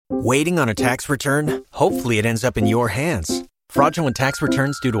Waiting on a tax return? Hopefully it ends up in your hands. Fraudulent tax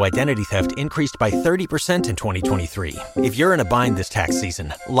returns due to identity theft increased by 30% in 2023. If you're in a bind this tax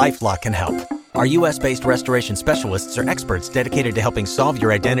season, LifeLock can help. Our U.S.-based restoration specialists are experts dedicated to helping solve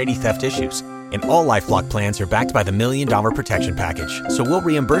your identity theft issues. And all LifeLock plans are backed by the $1 Million Protection Package. So we'll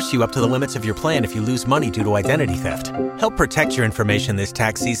reimburse you up to the limits of your plan if you lose money due to identity theft. Help protect your information this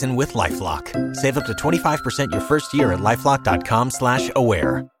tax season with LifeLock. Save up to 25% your first year at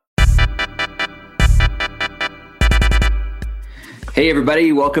LifeLock.com/aware. Hey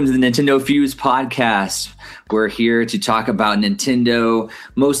everybody, welcome to the NintendoFuse podcast. We're here to talk about Nintendo,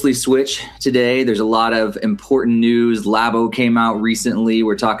 mostly Switch today. There's a lot of important news. Labo came out recently.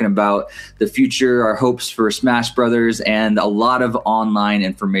 We're talking about the future, our hopes for Smash Brothers, and a lot of online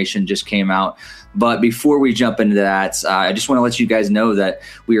information just came out. But before we jump into that, I just want to let you guys know that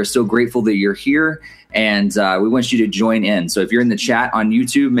we are so grateful that you're here. And we want you to join in. So if you're in the chat on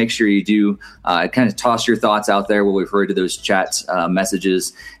YouTube, make sure you do kind of toss your thoughts out there. We'll refer to those chat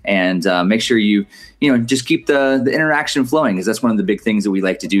messages, and make sure you just keep the interaction flowing, because that's one of the big things that we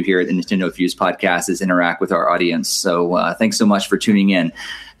like to do here at the NintendoFuse podcast is interact with our audience. So thanks so much for tuning in.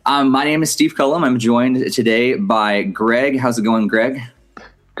 My name is Steve Cullum. I'm joined today by Greg. How's it going, Greg?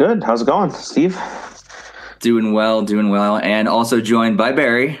 Good. How's it going, Steve? Doing well. And also joined by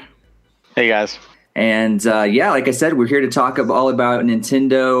Barry. Hey, guys. And like I said, we're here to talk all about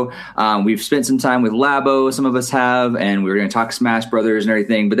Nintendo. We've spent some time with Labo, some of us have, and we're going to talk Smash Brothers and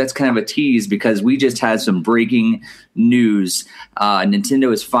everything. But that's kind of a tease because we just had some breaking news. Nintendo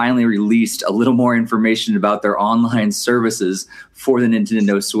has finally released a little more information about their online services for the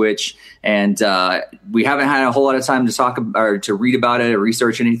Nintendo Switch. And we haven't had a whole lot of time to talk or to read about it or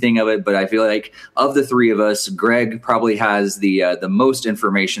research anything of it. But I feel like of the three of us, Greg probably has the most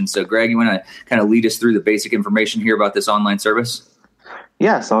information. So, Greg, you want to kind of lead us through the basic information here about this online service?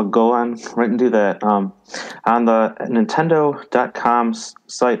 Yes, I'll go on right and do that. On the Nintendo.com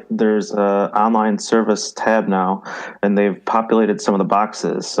site, there's an online service tab now, and they've populated some of the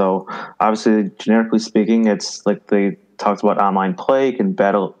boxes. So, obviously, generically speaking, it's like they talked about online play. You can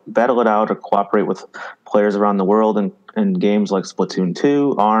battle it out or cooperate with players around the world in games like Splatoon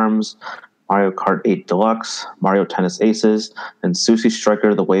 2, ARMS, Mario Kart 8 Deluxe, Mario Tennis Aces, and Sushi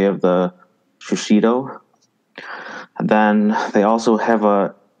Striker: The Way of the Shushido. And then they also have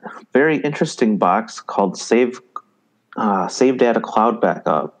a very interesting box called Save Data Cloud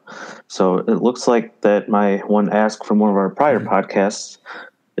Backup. So it looks like that my one ask from one of our prior podcasts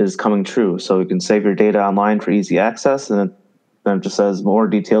is coming true. So you can save your data online for easy access, and then it just says more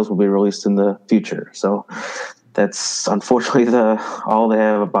details will be released in the future. So that's unfortunately all they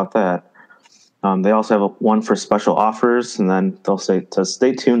have about that. They also have one for special offers, and then they'll say to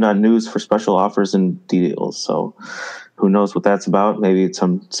stay tuned on news for special offers and deals. So who knows what that's about? Maybe it's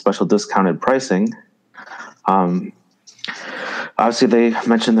some special discounted pricing. Obviously, they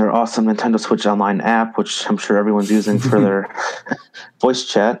mentioned their awesome Nintendo Switch Online app, which I'm sure everyone's using for their voice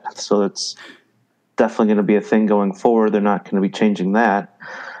chat. So it's definitely going to be a thing going forward. They're not going to be changing that.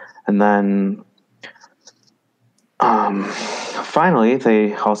 And then finally,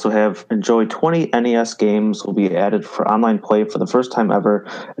 they also have Enjoy 20 NES games will be added for online play for the first time ever,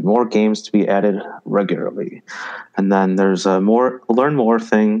 and more games to be added regularly. And then there's a Learn More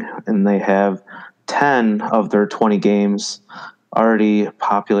thing, and they have 10 of their 20 games already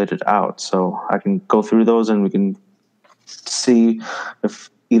populated out. So I can go through those and we can see if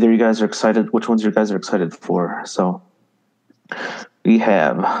either you guys are excited, which ones you guys are excited for. So we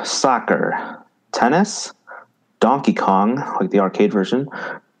have soccer, tennis, Donkey Kong, like the arcade version,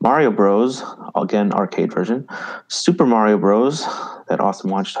 Mario Bros, again, arcade version, Super Mario Bros, that awesome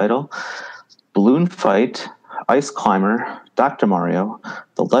launch title, Balloon Fight, Ice Climber, Dr. Mario,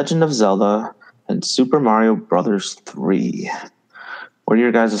 The Legend of Zelda, and Super Mario Brothers 3. What are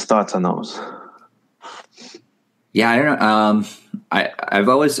your guys' thoughts on those? Yeah, I don't know. I've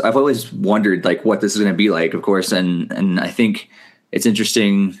always wondered like what this is going to be like, of course, and I think it's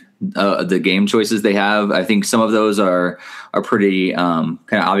interesting the game choices they have. I think some of those are pretty kind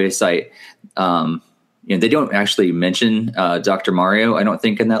of obvious. They don't actually mention Dr. Mario, I don't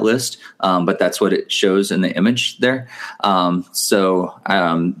think, in that list, but that's what it shows in the image there. So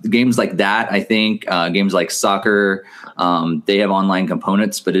games like that, I think, games like soccer, they have online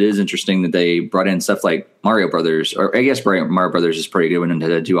components, but it is interesting that they brought in stuff like Mario Brothers, or I guess Mario Brothers is pretty good one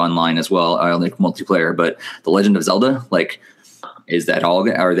to do online as well, like multiplayer. But The Legend of Zelda, like, is that all?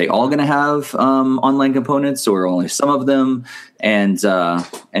 Are they all going to have online components, or only some of them? And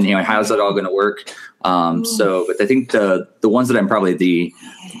how's that all going to work? But I think the ones that I'm probably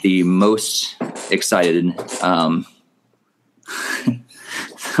the most excited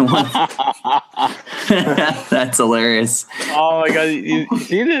That's hilarious. Oh my god! You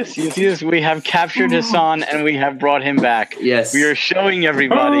see this? You see this? We have captured Hassan and we have brought him back. Yes, we are showing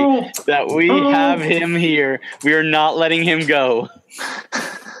everybody that we have him here. We are not letting him go.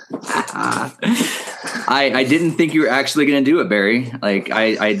 I didn't think you were actually going to do it, Barry. Like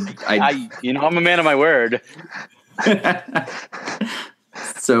I'm a man of my word.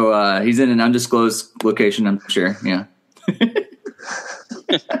 So he's in an undisclosed location, I'm sure. Yeah.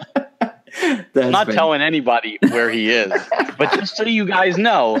 I'm not telling anybody where he is, but just so you guys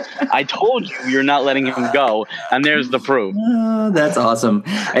know, I told you you're not letting him go, and there's the proof. That's awesome.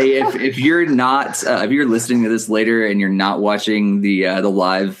 Hey, if you're not, if you're listening to this later and you're not watching the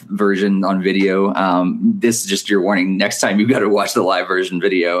live version on video, this is just your warning. Next time you've got to watch the live version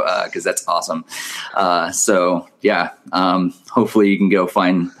video because that's awesome. So yeah, hopefully you can go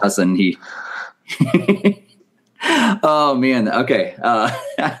find Hassan. Oh man. Okay.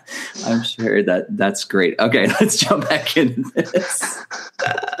 I'm sure that's great. Okay. Let's jump back into this.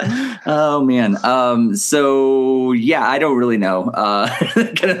 Oh man. So yeah, I don't really know.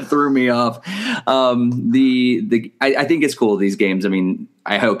 That kind of threw me off. I think it's cool, these games. I mean,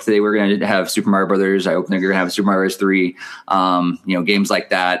 I hope they were going to have Super Mario Brothers. I hope they're going to have Super Mario Bros. 3. Games like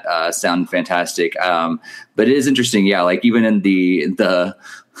that sound fantastic. But it is interesting. Yeah. Like even in the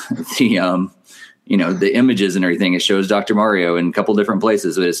the images and everything, it shows Dr. Mario in a couple different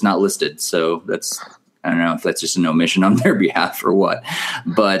places, but it's not listed. So I don't know if that's just an omission on their behalf or what.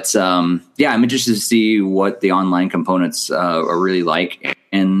 But I'm interested to see what the online components are really like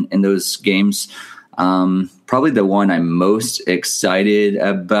in those games. Probably the one I'm most excited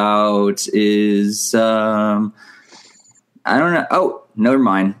about is I don't know. Oh, never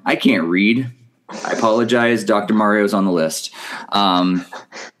mind. I can't read. I apologize. Dr. Mario's on the list.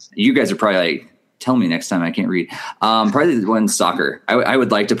 You guys are probably like, tell me next time I can't read. Probably the one soccer. I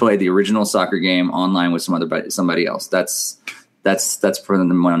would like to play the original soccer game online with somebody else. That's probably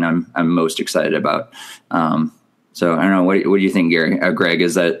the one I'm most excited about. So I don't know. What do you think, Gary? Greg,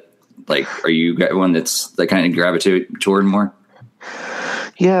 is that like, are you one that's that kind of gravitate toward more?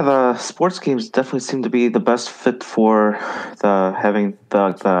 Yeah, the sports games definitely seem to be the best fit for having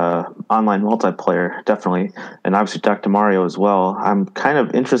the online multiplayer, definitely, and obviously Dr. Mario as well. I'm kind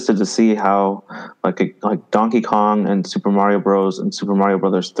of interested to see how like Donkey Kong and Super Mario Bros. And Super Mario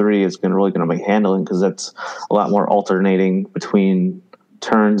Brothers 3 is really going to be handling, because that's a lot more alternating between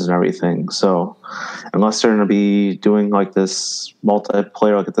turns and everything. So unless they're going to be doing like this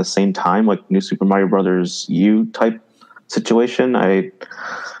multiplayer like at the same time, like New Super Mario Brothers U type situation, I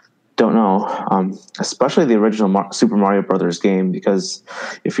don't know. Especially the original Super Mario Brothers game, because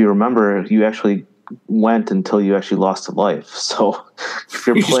if you remember, you actually went until you actually lost a life. So if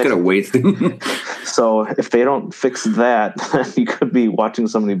you're just gotta wait. So if they don't fix that, you could be watching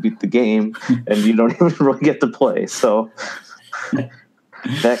somebody beat the game and you don't even really get to play. So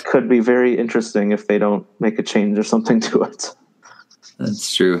that could be very interesting if they don't make a change or something to it.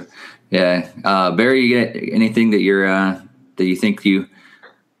 That's true. Yeah, Barry, you get anything that you think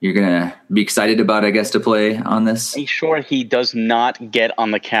you're gonna be excited about, I guess, to play on this? Make sure he does not get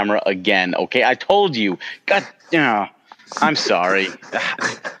on the camera again. Okay, I told you. God, I'm sorry.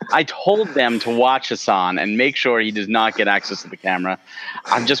 I told them to watch Hassan and make sure he does not get access to the camera.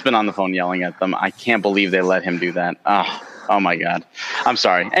 I've just been on the phone yelling at them. I can't believe they let him do that. Oh my God. I'm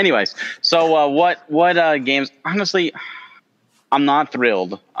sorry. Anyways, so what games? Honestly, I'm not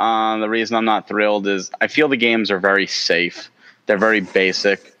thrilled. The reason I'm not thrilled is I feel the games are very safe. They're very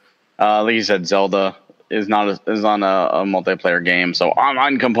basic. Like you said, Zelda is on a multiplayer game, so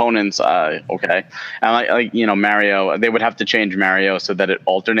online components, okay. And like Mario, they would have to change Mario so that it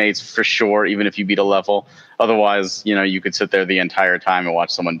alternates for sure, even if you beat a level. Otherwise, you could sit there the entire time and watch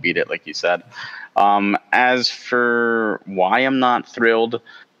someone beat it, like you said. As for why I'm not thrilled,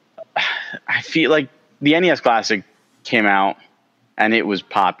 I feel like the NES Classic came out and it was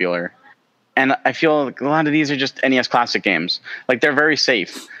popular. And I feel like a lot of these are just NES Classic games. Like, they're very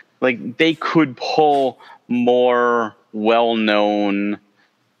safe. Like, they could pull more well-known,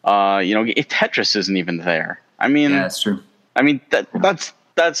 if Tetris isn't even there. I mean, yeah, that's true. I mean, that's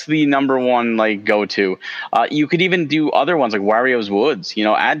the number one, like, go-to. You could even do other ones like Wario's Woods,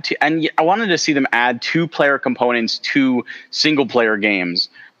 and I wanted to see them add 2-player components to single-player games.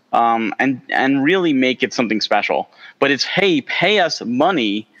 And really make it something special. But it's, hey, pay us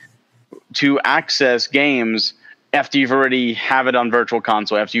money to access games after you've already have it on Virtual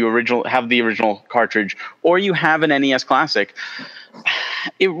Console, after you have the original cartridge, or you have an NES Classic.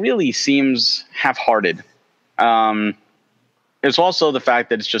 It really seems half-hearted. It's also the fact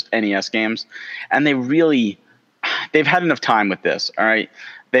that it's just NES games, and they've had enough time with this, all right?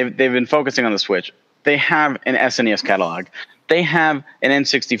 they've been focusing on the Switch. They have an SNES catalog. They have an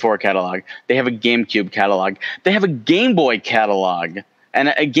N64 catalog. They have a GameCube catalog. They have a Game Boy catalog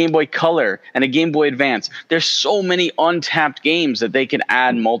and a Game Boy Color and a Game Boy Advance. There's so many untapped games that they can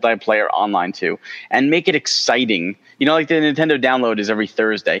add multiplayer online to and make it exciting. You know, like the Nintendo download is every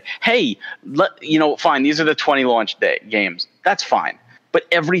Thursday. Hey, fine, these are the 20 launch day games. That's fine. But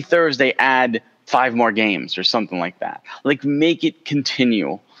every Thursday add 5 more games or something like that. Like, make it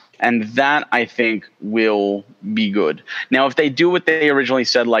continue. And that, I think, will be good. Now, if they do what they originally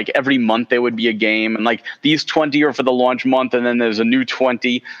said, like every month there would be a game, and like these 20 are for the launch month, and then there's a new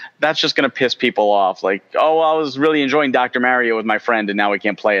 20, that's just going to piss people off. Like, oh, I was really enjoying Dr. Mario with my friend, and now I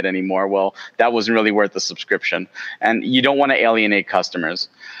can't play it anymore. Well, that wasn't really worth the subscription. And you don't want to alienate customers.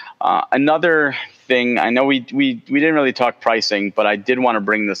 Another thing, I know we didn't really talk pricing, but I did want to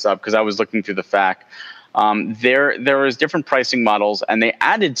bring this up because I was looking through the FAQ. There is different pricing models, and they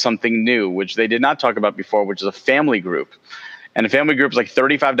added something new, which they did not talk about before, which is a family group. And a family group is like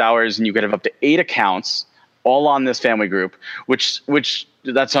 $35, and you could have up to 8 accounts all on this family group, which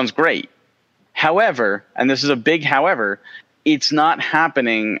that sounds great. However, and this is a big however, it's not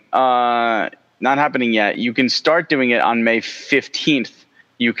happening yet. You can start doing it on May 15th.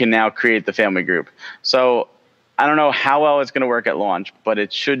 You can now create the family group. So I don't know how well it's going to work at launch, but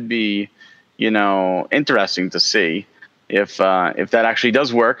it should be, interesting to see if that actually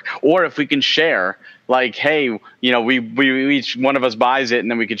does work, or if we can share. Like, hey, we each one of us buys it,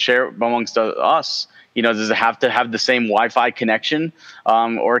 and then we could share it amongst us. Does it have to have the same Wi-Fi connection,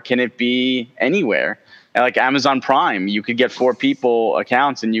 or can it be anywhere? And like Amazon Prime, you could get 4 people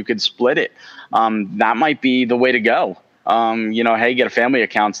accounts, and you could split it. That might be the way to go. Hey, get a family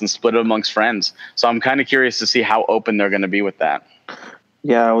accounts and split it amongst friends. So I'm kind of curious to see how open they're going to be with that.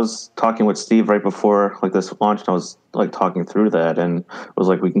 Yeah, I was talking with Steve right before like this launch, and I was like talking through that, and it was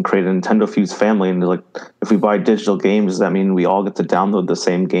like we can create a NintendoFuse family, and like if we buy digital games, does that mean we all get to download the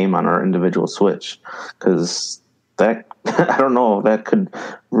same game on our individual Switch? Because that I don't know, that could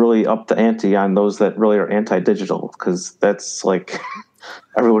really up the ante on those that really are anti-digital, because that's like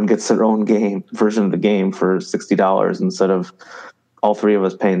everyone gets their own version of the game for $60 instead of all 3 of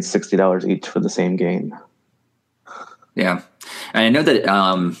us paying $60 each for the same game. Yeah. And I know that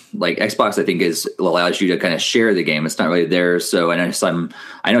like Xbox, I think allows you to kind of share the game. It's not really theirs. So I know some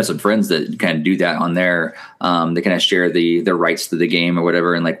friends that kind of do that on there. They kind of share the rights to the game or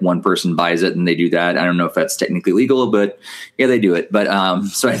whatever, and like one person buys it and they do that. I don't know if that's technically legal, but yeah, they do it. But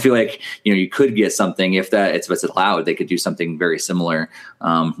so I feel like you could get something if it's allowed. They could do something very similar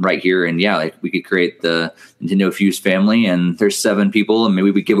right here. And yeah, like we could create the NintendoFuse family, and there's 7 people, and maybe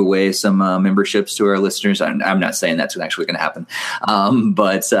we give away some memberships to our listeners. I'm not saying that's actually going to happen.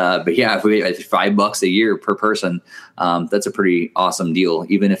 But yeah, if we $5 a year per person, that's a pretty awesome deal.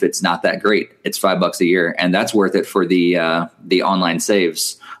 Even if it's not that great, it's $5 a year, and that's worth it for the online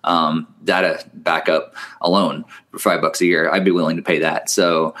saves data backup alone for $5 a year. I'd be willing to pay that.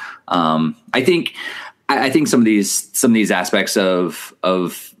 So I think some of these aspects of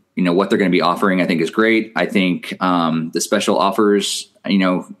what they're going to be offering, I think is great. I think the special offers,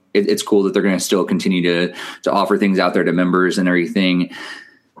 it's cool that they're going to still continue to offer things out there to members and everything.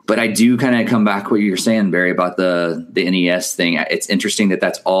 But I do kind of come back what you're saying, Barry, about the NES thing. It's interesting that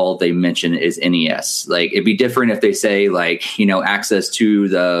that's all they mention is NES. Like, it'd be different if they say access to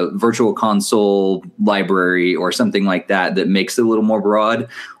the virtual console library or something like that makes it a little more broad.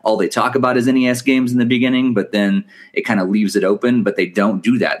 All they talk about is NES games in the beginning, but then it kind of leaves it open. But they don't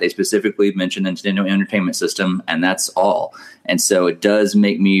do that. They specifically mention Nintendo Entertainment System, and that's all. And so it does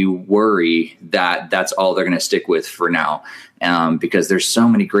make me worry that that's all they're going to stick with for now. Because there's so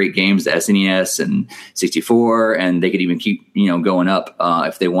many great games, the SNES and 64, and they could even keep, going up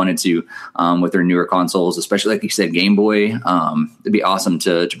if they wanted to with their newer consoles, especially like you said, Game Boy. It'd be awesome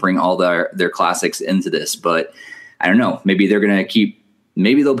to bring all their classics into this, but I don't know. Maybe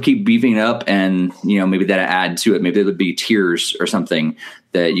they'll keep beefing it up, and maybe that'll add to it. Maybe there'll be tiers or something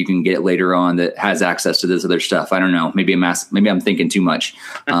that you can get later on that has access to this other stuff. I don't know. Maybe I'm thinking too much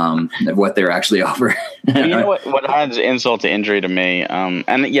of what they're actually offering. You know what adds insult to injury to me?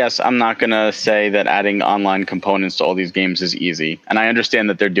 And yes, I'm not going to say that adding online components to all these games is easy. And I understand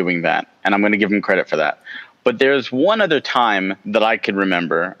that they're doing that, and I'm going to give them credit for that. But there's one other time that I can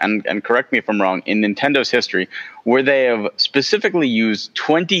remember, and correct me if I'm wrong, in Nintendo's history, where they have specifically used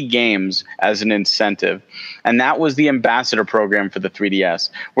 20 games as an incentive. And that was the Ambassador program for the 3DS,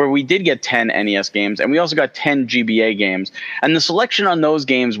 where we did get 10 NES games, and we also got 10 GBA games. And the selection on those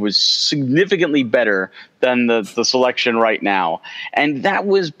games was significantly better than the selection right now. And that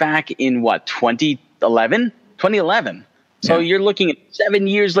was back in, 2011? 2011. So you're looking at 7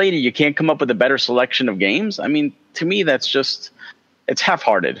 years later, you can't come up with a better selection of games. I mean, to me, it's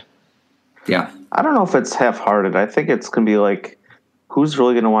half-hearted. Yeah. I don't know if it's half-hearted. I think it's going to be like, who's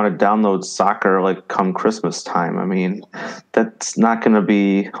really going to want to download soccer like come Christmas time? I mean, that's not going to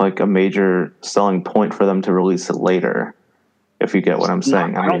be like a major selling point for them to release it later. If you get what I'm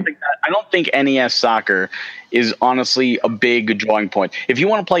saying. I don't think NES Soccer is honestly a big drawing point. If you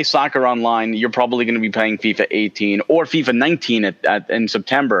want to play soccer online, you're probably going to be playing FIFA 18 or FIFA 19 in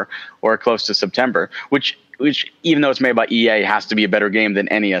September or close to September, which even though it's made by EA, has to be a better game than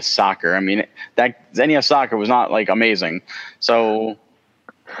NES Soccer. I mean, that NES Soccer was not like amazing. So,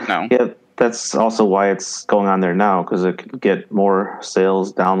 no. Yeah, that's also why it's going on there now, because it could get more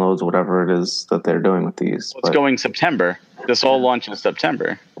sales, downloads, whatever it is that they're doing with these. It's going September. This all launched in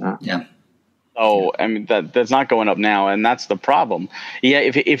September. Yeah. So, I mean, that's not going up now, and that's the problem. Yeah,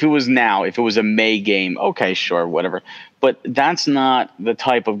 if it was now, if it was a May game, okay, sure, whatever. But that's not the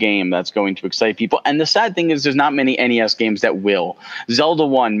type of game that's going to excite people. And the sad thing is there's not many NES games that will. Zelda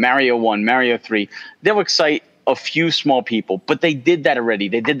 1, Mario 3, they'll excite a few small people, but they did that already.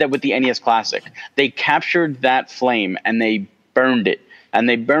 They did that with the NES Classic. They captured that flame, and they burned it. And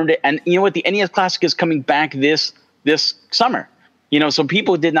you know what? The NES Classic is coming back this summer. You know, so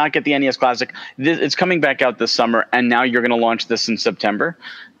people did not get the NES Classic. It's coming back out this summer, and now you're going to launch this in September.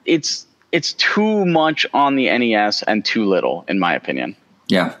 It's too much on the NES and too little, in my opinion.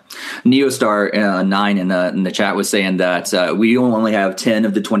 Yeah. NeoStar9 in the chat was saying that we only have 10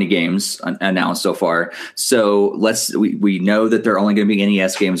 of the 20 games announced so far. So we know that there are only going to be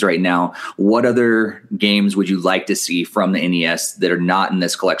NES games right now. What other games would you like to see from the NES that are not in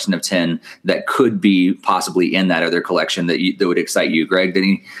this collection of 10 that could be possibly in that other collection that would excite you? Greg, did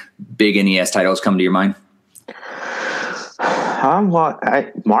any big NES titles come to your mind?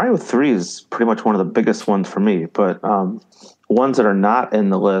 Mario 3 is pretty much one of the biggest ones for me, but ones that are not in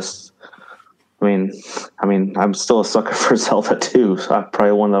the list, I mean, I'm still a sucker for Zelda 2, so I'm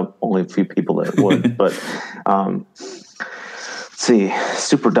probably one of the only few people that would. But let's see,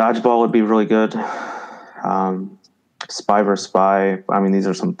 Super Dodgeball would be really good. Spy vs. Spy. I mean, these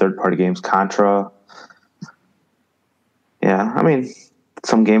are some third-party games. Contra. Yeah, I mean,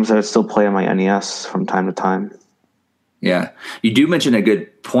 some games that I still play on my NES from time to time. Yeah, you do mention a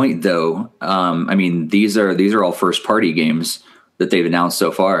good point, though. I mean, these are all first party games that they've announced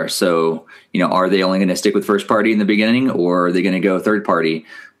so far. So, you know, are they only going to stick with first party in the beginning, or are they going to go third party?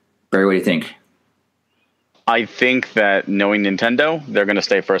 Barry, what do you think? I think that knowing Nintendo, they're going to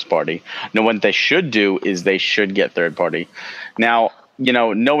stay first party. No, what they should do is they should get third party. Now, you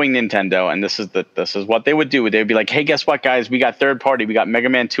know, knowing Nintendo, and this is what they would do. They'd be like, hey, guess what, guys? We got third party. We got Mega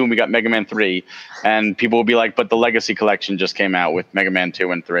Man 2 and we got Mega Man 3. And people would be like, but the Legacy Collection just came out with Mega Man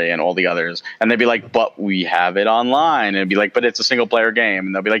 2 and 3 and all the others. And they'd be like, but we have it online. And it'd be like, but it's a single player game.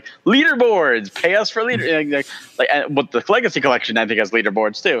 And they'll be like, leaderboards, pay us for leader. But the Legacy Collection, I think, has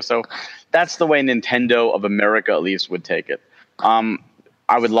leaderboards too. So that's the way Nintendo of America, at least, would take it.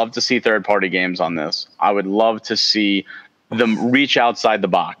 I would love to see third party games on this. I would love to see them reach outside the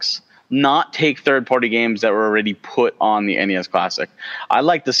box, not take third-party games that were already put on the NES Classic. I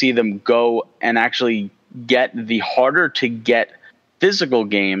like to see them go and actually get the harder-to-get physical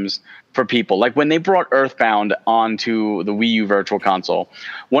games for people. Like when they brought Earthbound onto the Wii U Virtual Console,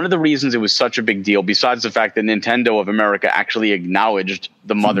 one of the reasons it was such a big deal, besides the fact that Nintendo of America actually acknowledged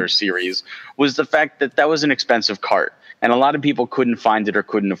the Mother series, was the fact that that was an expensive cart. And a lot of people couldn't find it or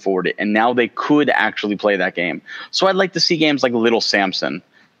couldn't afford it. And now they could actually play that game. So I'd like to see games like Little Samson.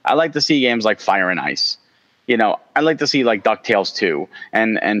 I'd like to see games like Fire and Ice. You know, I'd like to see like DuckTales 2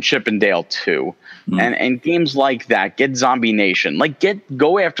 and Chip and Dale 2. And games like that. Get Zombie Nation. Like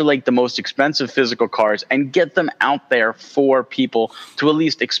go after like the most expensive physical cards and get them out there for people to at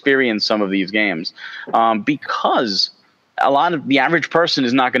least experience some of these games. Because a lot of the average person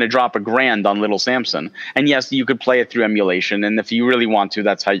is not going to drop $1,000 on Little Samson. And yes, you could play it through emulation. And if you really want to,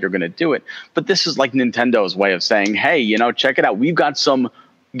 that's how you're going to do it. But this is like Nintendo's way of saying, hey, you know, check it out. We've got some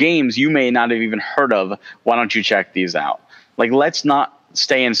games you may not have even heard of. Why don't you check these out? Like, let's not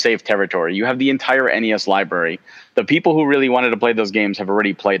stay in safe territory. You have the entire NES library. The people who really wanted to play those games have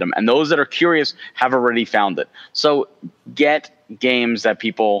already played them. And those that are curious have already found it. So get games that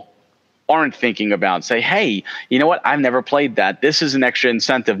people aren't thinking about. Say, hey, you know what? I've never played that. This is an extra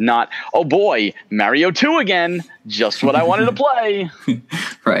incentive, not, oh boy, Mario 2 again. just what I wanted to play.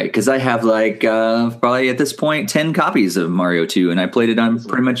 Right, because I have probably at this point 10 copies of Mario 2, and I played it on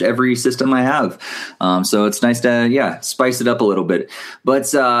pretty much every system I have. So it's nice to spice it up a little bit.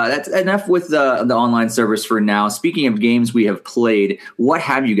 But that's enough with the online service for now. Speaking of games we have played, what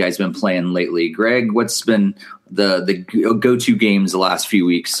have you guys been playing lately? Greg, what's been the go-to games the last few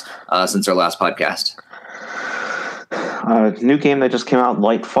weeks since our last podcast? New game that just came out,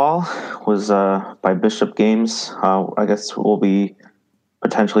 Lightfall, was by Bishop Games. I guess we'll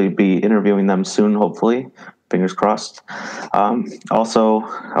potentially be interviewing them soon, hopefully. Fingers crossed. Also,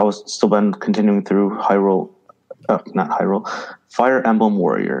 I was still been continuing through Fire Emblem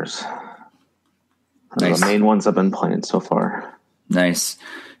Warriors. Nice. The main ones I've been playing so far. Nice.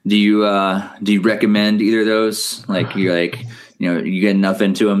 Do you recommend either of those? You get enough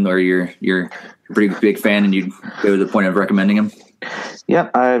into them, or you're a pretty big fan and you'd go to the point of recommending them? Yeah,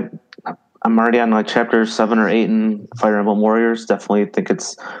 I'm already on chapter 7 or 8 in Fire Emblem Warriors. Definitely think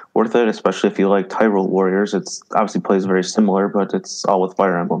it's worth it, especially if you like Hyrule Warriors. It's obviously plays very similar, but it's all with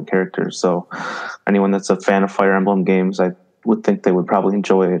Fire Emblem characters. So anyone that's a fan of Fire Emblem games, I would think they would probably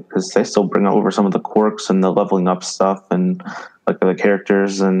enjoy it, because they still bring over some of the quirks and the leveling up stuff and the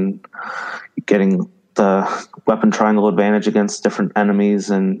characters and getting the weapon triangle advantage against different enemies,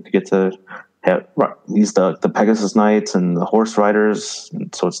 and you get to use the Pegasus Knights and the horse riders,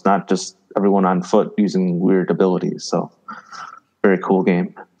 and so it's not just everyone on foot using weird abilities. So very cool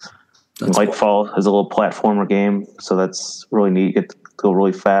game. Lightfall is a little platformer game, so that's really neat. You get to go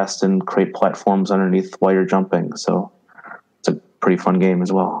really fast and create platforms underneath while you're jumping, so it's a pretty fun game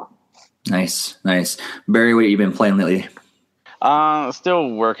as well. Nice. Barry, what have you been playing lately?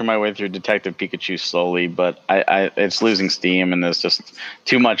 Still working my way through Detective Pikachu slowly, but it's losing steam, and there's just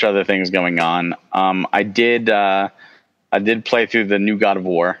too much other things going on. I did play through the new God of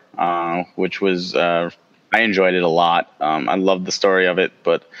War, which was I enjoyed it a lot. I loved the story of it,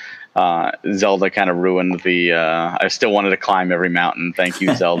 but Zelda kind of ruined the. I still wanted to climb every mountain. Thank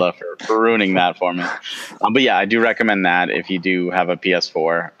you, Zelda, for ruining that for me. But yeah, I do recommend that if you do have a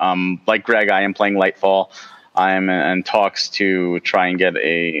PS4. Like Greg, I am playing Lightfall. I am in talks to try and get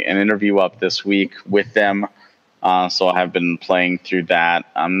an interview up this week with them. So I have been playing through that.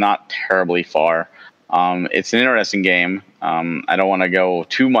 I'm not terribly far. It's an interesting game. I don't want to go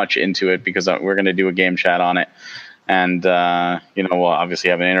too much into it because we're going to do a game chat on it. And, we'll obviously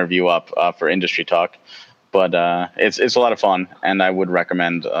have an interview up for Industry Talk. But it's a lot of fun, and I would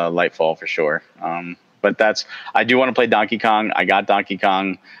recommend Lightfall for sure. But I do want to play Donkey Kong. I got Donkey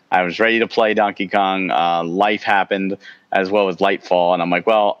Kong. I was ready to play Donkey Kong. Life happened, as well as Lightfall. And I'm like,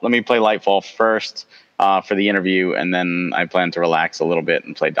 well, let me play Lightfall first for the interview, and then I plan to relax a little bit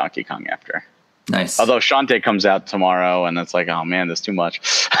and play Donkey Kong after. Nice. Although Shantae comes out tomorrow, and it's like, oh, man, that's too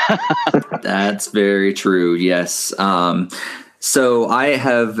much. That's very true, yes. So I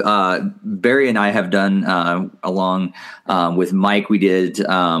have Barry and I have done along with Mike. We did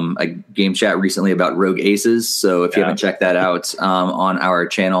a game chat recently about Rogue Aces. So if you haven't checked that out on our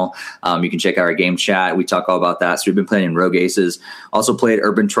channel, you can check out our game chat. We talk all about that. So we've been playing Rogue Aces. Also played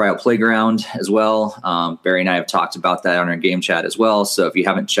Urban Trial Playground as well. Barry and I have talked about that on our game chat as well. So if you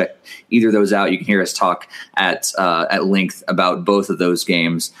haven't checked either of those out, you can hear us talk at length about both of those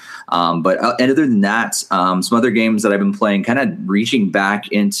games. But other than that, some other games that I've been playing, kind of reaching back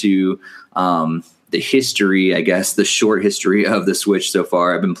into the history, I guess, the short history of the Switch so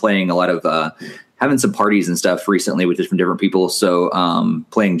far. I've been playing a lot of having some parties and stuff recently with different people. So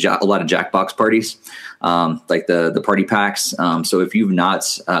playing a lot of Jackbox parties, like the party packs. So if you've not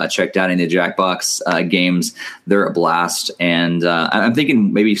checked out any of the Jackbox games, they're a blast. And I'm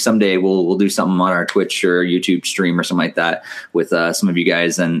thinking maybe someday we'll do something on our Twitch or YouTube stream or something like that with some of you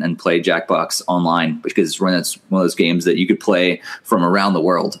guys and play Jackbox online, because it's one of those games that you could play from around the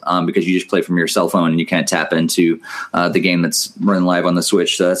world because you just play from your cell phone and you can't tap into the game that's running live on the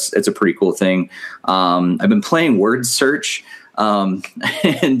Switch. So it's a pretty cool thing. I've been playing Word Search. And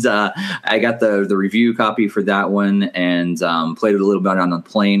I got the review copy for that one and played it a little bit on the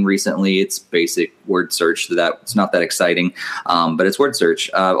plane recently. It's basic word search, so it's not that exciting, but it's word search.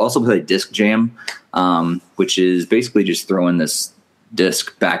 Also played Disc Jam, which is basically just throwing this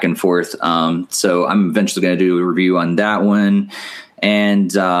disc back and forth. So I'm eventually going to do a review on that one.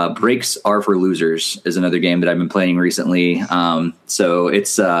 And Breaks Are for Losers is another game that I've been playing recently. So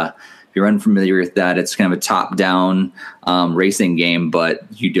it's if you're unfamiliar with that, it's kind of a top-down racing game, but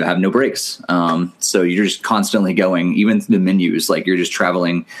you do have no brakes. So you're just constantly going, even through the menus, like you're just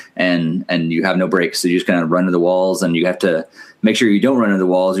traveling and you have no brakes. So you just kind of run to the walls, and you have to make sure you don't run into the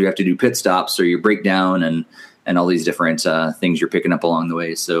walls. You have to do pit stops or you break down and all these different things you're picking up along the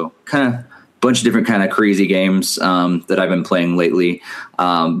way. So kind of bunch of different kind of crazy games that I've been playing lately.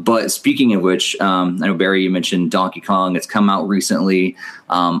 But speaking of which, I know, Barry, you mentioned Donkey Kong. It's come out recently.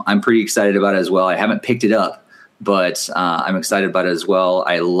 I'm pretty excited about it as well. I haven't picked it up, but I'm excited about it as well.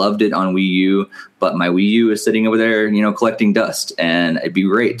 I loved it on Wii U, but my Wii U is sitting over there, collecting dust, and it'd be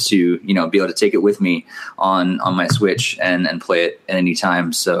great to, be able to take it with me on my Switch and play it at any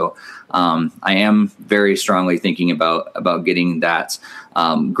time. So I am very strongly thinking about getting that.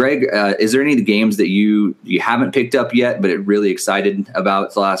 Greg, is there any of the games that you haven't picked up yet, but are really excited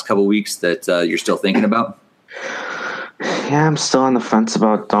about the last couple of weeks that you're still thinking about? Yeah, I'm still on the fence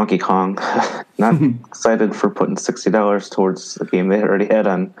about Donkey Kong. Not excited for putting $60 towards a game they already had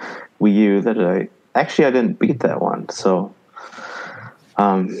on Wii U that I didn't beat that one. So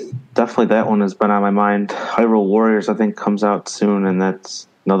definitely that one has been on my mind. Hyrule Warriors, I think, comes out soon, and that's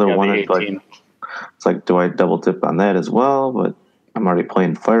another one. It's like, do I double dip on that as well? But I'm already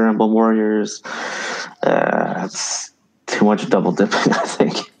playing Fire Emblem Warriors. It's too much double dipping, I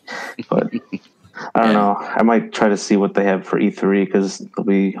think. But I don't know. I might try to see what they have for E3, because they'll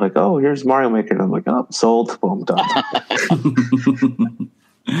be like, "Oh, here's Mario Maker," and I'm like, "Oh, sold. Boom, done."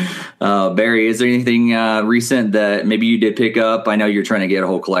 Barry, is there anything recent that maybe you did pick up? I know you're trying to get a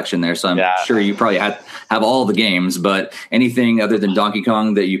whole collection there, so I'm sure you probably have all the games. But anything other than Donkey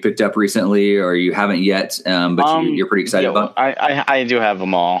Kong that you picked up recently, or you haven't yet, but you're pretty excited about? I do have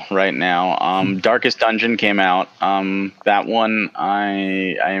them all right now. Darkest Dungeon came out. That one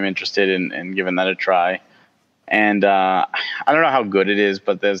I am interested in giving that a try. And I don't know how good it is,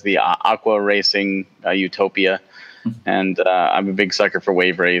 but there's the Aqua Racing Utopia. And I'm a big sucker for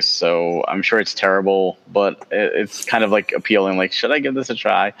Wave Race, so I'm sure it's terrible, but it's kind of like appealing. Like, should I give this a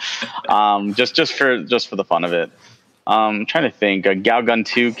try? Just for the fun of it. I'm trying to think. Galgun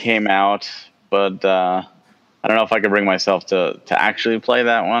 2 came out, but I don't know if I could bring myself to actually play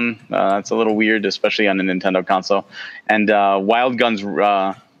that one. It's a little weird, especially on a Nintendo console. And Wild Guns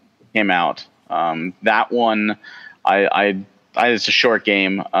came out. That one, it's a short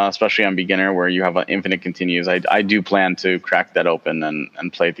game, especially on beginner, where you have an infinite continues. I do plan to crack that open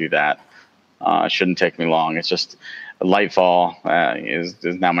and play through that. It shouldn't take me long. It's just Lightfall is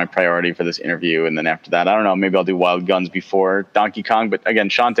now my priority for this interview, and then after that, I don't know. Maybe I'll do Wild Guns before Donkey Kong. But again,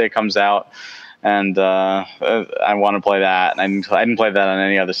 Shantae comes out, and I want to play that. And I didn't play that on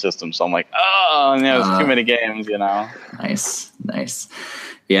any other system, so I'm like, there's too many games, Nice.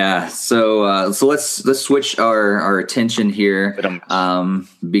 Yeah, so let's switch our attention here,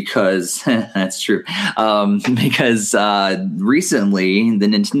 because that's true. Because recently the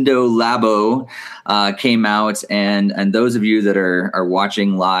Nintendo Labo came out, and those of you that are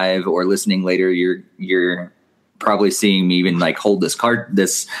watching live or listening later, you're probably seeing me even like hold this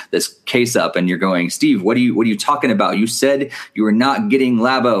case up, and you're going, Steve, what are you talking about? You said you were not getting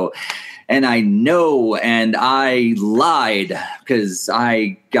Labo. And I know, and I lied, because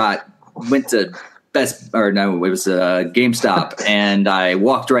I went to GameStop, and I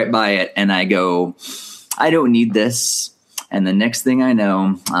walked right by it, and I go, I don't need this. And the next thing I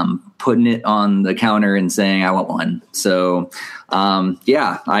know, I'm putting it on the counter and saying I want one. So,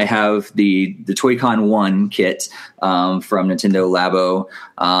 I have the Toy-Con 1 kit from Nintendo Labo.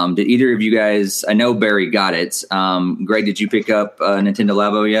 Did either of you guys? I know Barry got it. Greg, did you pick up Nintendo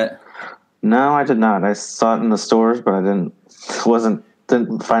Labo yet? No, I did not. I saw it in the stores, but I didn't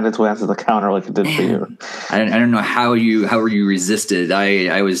find its way onto the counter like it did for you. I don't know how you resisted.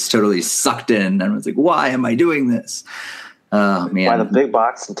 I was totally sucked in, and I was like, why am I doing this? Oh man! Buy the big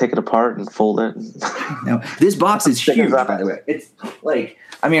box and take it apart and fold it. No, this box is huge, by the way. It's like,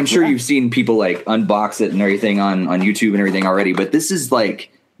 I'm sure you've seen people like unbox it and everything on YouTube and everything already, but this is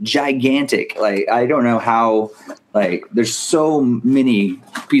like gigantic. Like, I don't know how. Like, there's so many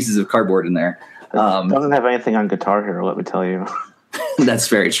pieces of cardboard in there. It doesn't have anything on Guitar Hero, let me tell you. That's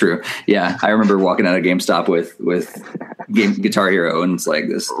very true. Yeah, I remember walking out of GameStop with Guitar Hero, and it's like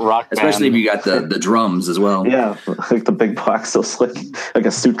this. Rock especially band. if you got the drums as well. Yeah, like the big box, those like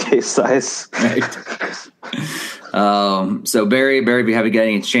a suitcase size. Right. So Barry, have you got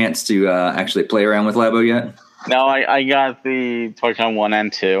any chance to actually play around with Labo yet? No, I got the Toy-Con 1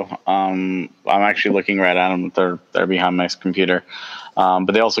 and 2. I'm actually looking right at them. They're behind my computer. But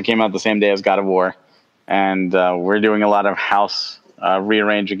they also came out the same day as God of War. And we're doing a lot of house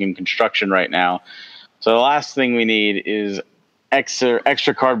rearranging and construction right now. So the last thing we need is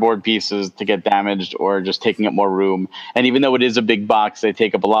extra cardboard pieces to get damaged or just taking up more room. And even though it is a big box, they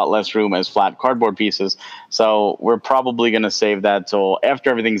take up a lot less room as flat cardboard pieces. So we're probably going to save that till after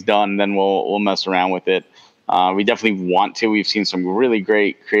everything's done. Then we'll mess around with it. We definitely want to. We've seen some really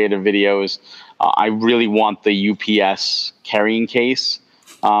great creative videos. I really want the UPS carrying case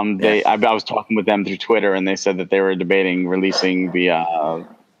I was talking with them through Twitter, and they said that they were debating releasing the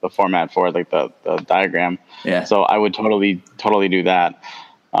format for like the diagram. Yeah. So I would totally do that.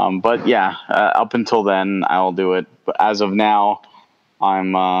 But yeah, up until then, I'll do it. But as of now,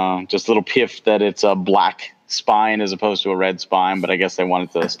 I'm just a little piffed that it's a black spine as opposed to a red spine. But I guess they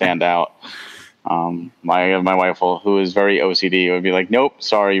wanted to stand out. My wife, who is very OCD, would be like, "Nope,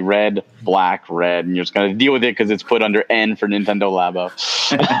 sorry, red, black, red," and you're just gonna deal with it because it's put under N for Nintendo Labo.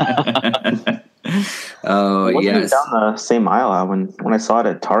 Oh, it wasn't yes. down the same aisle. When I saw it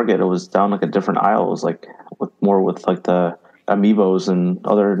at Target, it was down like a different aisle. It was like more with like the amiibos and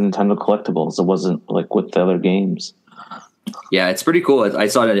other Nintendo collectibles. It wasn't like with the other games. Yeah, it's pretty cool. I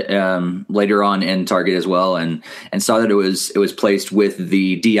saw it later on in Target as well, and saw that it was placed with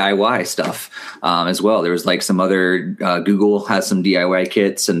the DIY stuff as well. There was like some other Google has some DIY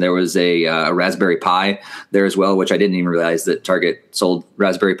kits, and there was a Raspberry Pi there as well, which I didn't even realize that Target sold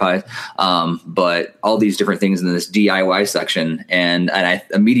Raspberry Pi. But all these different things in this DIY section, and I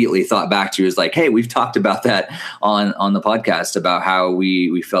immediately thought back to is like, hey, we've talked about that on the podcast about how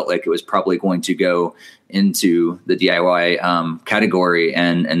we felt like it was probably going to go into the DIY category,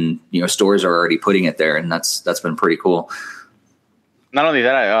 and stores are already putting it there, and that's been pretty cool. Not only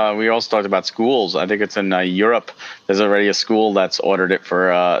that, we also talked about schools. I think it's in Europe. There's already a school that's ordered it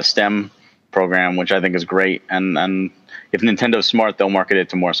for a STEM program, which I think is great. And if Nintendo's smart, they'll market it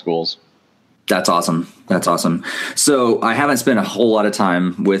to more schools. That's awesome. That's awesome. So I haven't spent a whole lot of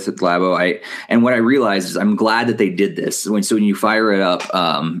time with Labo. And what I realized is I'm glad that they did this. So when you fire it up,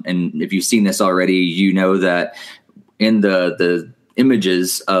 and if you've seen this already, you know that in the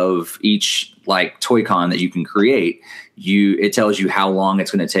images of each like Toy-Con that you can create, it tells you how long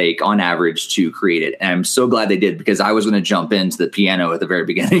it's going to take on average to create it. And I'm so glad they did, because I was going to jump into the piano at the very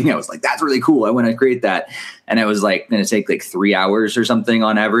beginning. I was like, that's really cool. I want to create that. And it was like going to take like 3 hours or something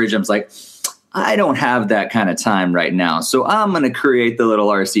on average. I was like, I don't have that kind of time right now. So I'm going to create the little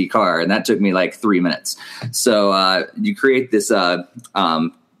RC car. And that took me like 3 minutes. So you create this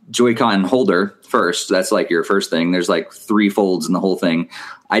Joy-Con holder first. That's like your first thing. There's like 3 folds in the whole thing.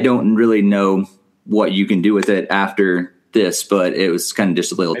 I don't really know what you can do with it after this, but it was kind of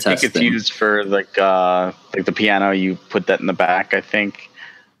just a little test I think it's used for like the piano. You put that in the back, I think.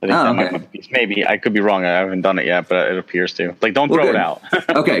 Maybe I could be wrong. I haven't done it yet, but it appears to. Like, don't throw it out.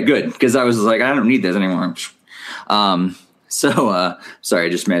 Okay, good, because I was like, I don't need this anymore. Sorry, I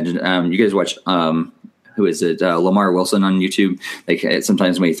just imagined. You guys watch who is it? Lamar Wilson on YouTube. Like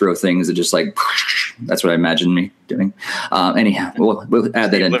sometimes when he throw things, it just like that's what I imagine me doing. Anyhow, we'll add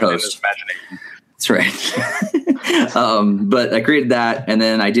that in post. That's right. But I created that, and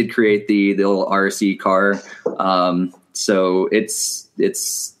then I did create the little RC car. So it's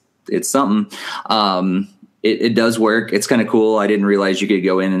something. It does work. It's kind of cool. I didn't realize you could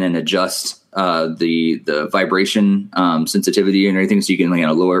go in and then adjust the vibration sensitivity and everything, so you can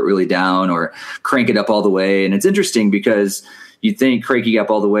lower it really down or crank it up all the way. And it's interesting because you think cranking up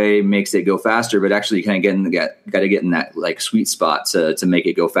all the way makes it go faster, but actually you kind of got to get in that like sweet spot to make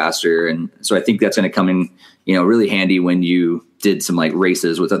it go faster. And so I think that's going to come in, really handy when you did some like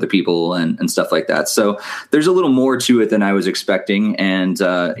races with other people and stuff like that. So there's a little more to it than I was expecting. And,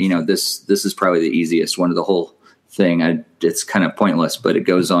 this is probably the easiest one of the whole thing. It's kind of pointless, but it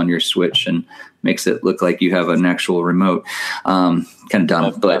goes on your Switch and makes it look like you have an actual remote. Kind of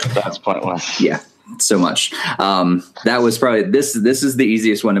dumb, but that's pointless. Yeah. So much. That was probably this is the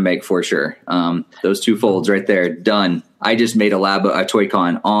easiest one to make for sure. Those 2 folds right there, done. I just made a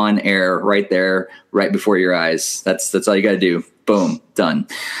Toy-Con on air right there, right before your eyes. That's all you got to do. Boom, done.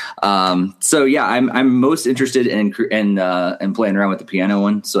 So yeah, I'm most interested in playing around with the piano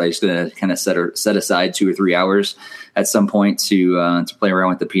one. So I'm just gonna kind of set aside 2 or 3 hours at some point to play around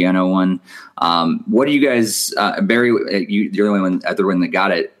with the piano one. What do you guys, Barry? You're the only one that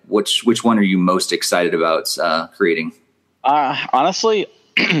got it. Which one are you most excited about creating? Honestly,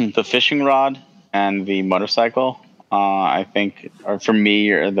 the fishing rod and the motorcycle, I think, for me,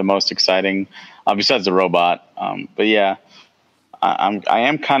 are the most exciting. Besides the robot, but yeah, I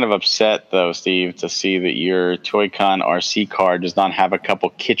am kind of upset though, Steve, to see that your Toy-Con RC car does not have a couple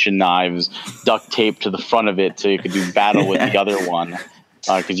kitchen knives duct taped to the front of it, so you could do battle with the other one.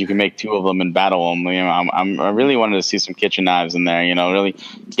 Because you can make 2 of them and battle them. I really wanted to see some kitchen knives in there. Really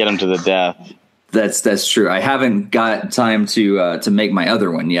get them to the death. That's true. I haven't got time to make my other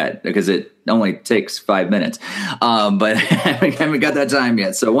one yet because it only takes 5 minutes. But I haven't got that time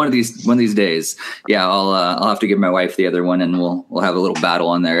yet. So one of these days, yeah, I'll have to give my wife the other one, and we'll have a little battle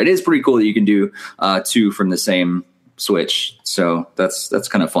on there. It is pretty cool that you can do 2 from the same Switch. So that's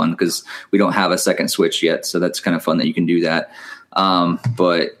kind of fun because we don't have a second Switch yet. So that's kind of fun that you can do that.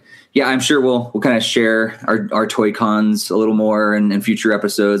 But yeah, I'm sure we'll kind of share our toy cons a little more in future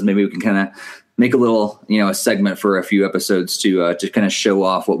episodes. Maybe we can kind of make a little, a segment for a few episodes to kind of show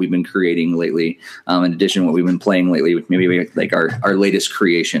off what we've been creating lately. In addition, what we've been playing lately, maybe like our latest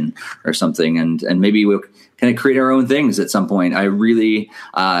creation or something, and maybe we'll kind of create our own things at some point. I really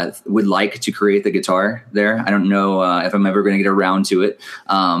would like to create the guitar there. I don't know if I'm ever going to get around to it,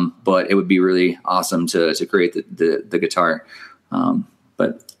 but it would be really awesome to create the guitar.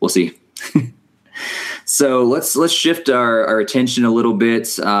 But we'll see. So let's shift our attention a little bit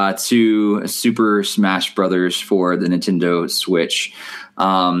to Super Smash Brothers for the Nintendo Switch.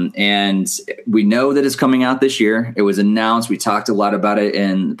 And we know that it's coming out this year. It was announced. We talked a lot about it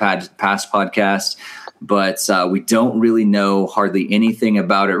in the past podcast, but we don't really know hardly anything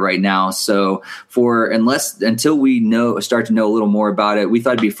about it right now. So until we start to know a little more about it, we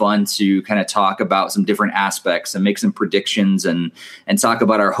thought it'd be fun to kind of talk about some different aspects and make some predictions and talk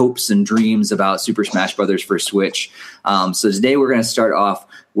about our hopes and dreams about Super Smash Brothers for Switch. So today we're going to start off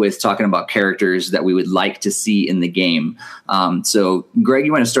with talking about characters that we would like to see in the game. So Greg,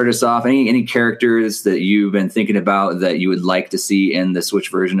 you want to start us off? Any characters that you've been thinking about that you would like to see in the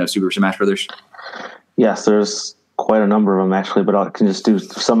Switch version of Super Smash Brothers? Yes, there's quite a number of them actually, but I can just do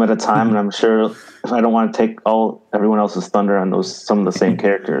some at a time, and I'm sure if I don't want to take everyone else's thunder on some of the same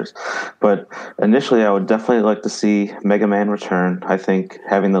characters. But initially, I would definitely like to see Mega Man return. I think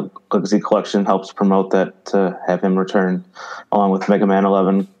having the Legacy Collection helps promote that, to have him return, along with Mega Man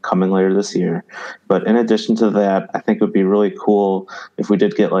 11 coming later this year. But in addition to that, I think it would be really cool if we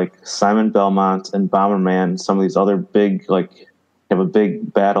did get like Simon Belmont and Bomberman, some of these other big have a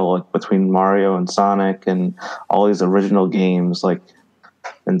big battle between Mario and Sonic and all these original games and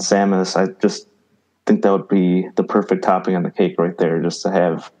Samus. I just think that would be the perfect topping on the cake right there, just to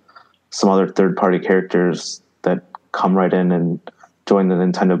have some other third-party characters that come right in and join the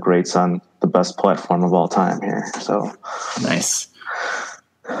Nintendo greats on the best platform of all time here. So nice.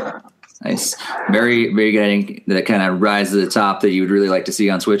 Very, very good. I think that kind of rise to the top that you would really like to see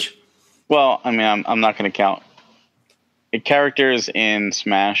on Switch. Well, I mean, I'm not going to count characters in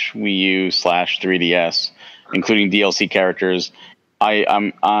Smash Wii U / 3DS, including DLC characters.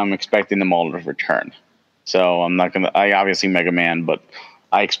 I'm expecting them all to return. So I'm not gonna. I obviously Mega Man, but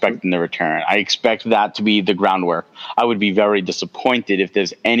I expect them to return. I expect that to be the groundwork. I would be very disappointed if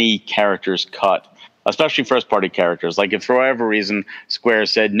there's any characters cut, especially first-party characters. Like if for whatever reason Square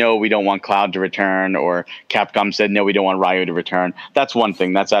said no, we don't want Cloud to return, or Capcom said no, we don't want Ryu to return. That's one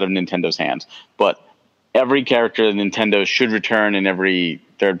thing. That's out of Nintendo's hands. But every character that Nintendo should return, and every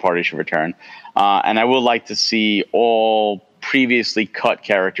third party should return. And I would like to see all previously cut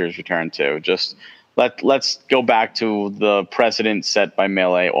characters return too. Just let's go back to the precedent set by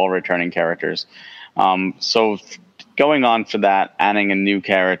Melee, all returning characters. So going on for that, adding a new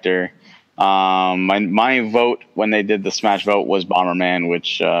character. My vote when they did the Smash vote was Bomberman,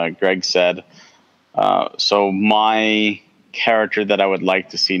 which Greg said. So my character that I would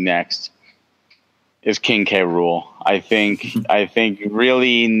like to see next is King K. Rool. I think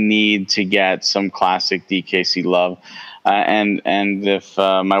really need to get some classic DKC love. And if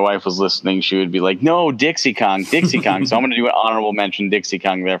my wife was listening, she would be like, no, Dixie Kong. So I'm going to do an honorable mention Dixie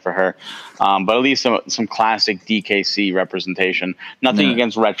Kong there for her. But at least some classic DKC representation. Nothing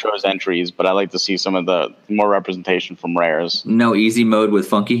against Retro's entries, but I like to see some of the more representation from Rares. No easy mode with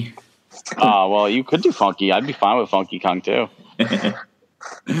Funky? Well, you could do Funky. I'd be fine with Funky Kong too.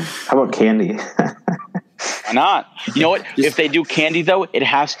 How about Candy? Why not? You know what? If they do Candy, though, it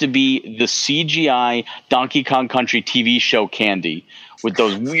has to be the CGI Donkey Kong Country TV show Candy with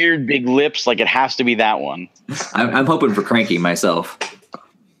those weird big lips. Like, it has to be that one. I'm hoping for Cranky myself.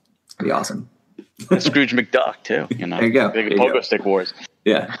 That'd be awesome. Scrooge McDuck, too. You know, there you go. Big Pogo Stick Wars.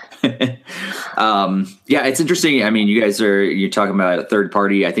 Yeah. Yeah, it's interesting. I mean, you're talking about a third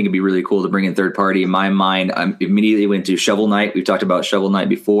party. I think it'd be really cool to bring in third party. In my mind, I immediately went to Shovel Knight. We've talked about Shovel Knight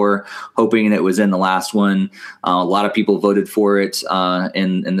before, hoping that it was in the last one. A lot of people voted for it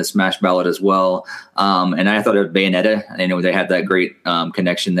in the Smash ballot as well. And I thought of Bayonetta. I know they had that great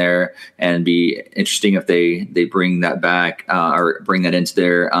connection there, and it'd be interesting if they bring that back or bring that into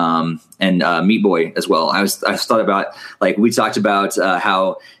there. And Meat Boy as well. I thought about, like, we talked about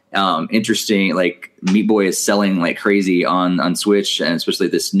how interesting, like, Meat Boy is selling like crazy on Switch, and especially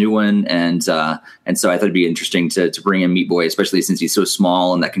this new one. And so I thought it'd be interesting to bring in Meat Boy, especially since he's so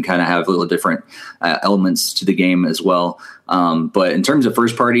small and that can kind of have a little different elements to the game as well. But in terms of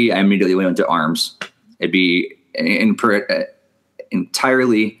first party, I immediately went to ARMS. It'd be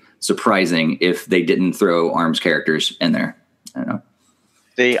entirely surprising if they didn't throw ARMS characters in there. I don't know.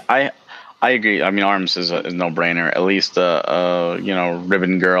 I agree. I mean, Arms is a no brainer. At least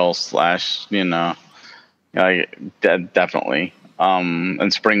Ribbon Girl / definitely.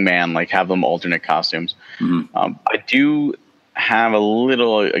 And Spring Man, like have them alternate costumes. I do have a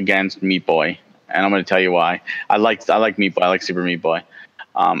little against Meat Boy, and I'm going to tell you why. I like Meat Boy. I like Super Meat Boy.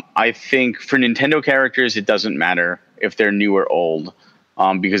 I think for Nintendo characters, it doesn't matter if they're new or old,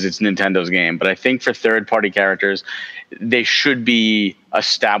 because it's Nintendo's game. But I think for third-party characters, they should be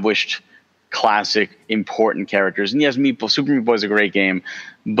established, classic, important characters. And yes, Super Meat Boy is a great game,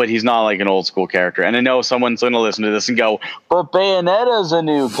 but he's not like an old school character. And I know someone's going to listen to this and go, but Bayonetta's a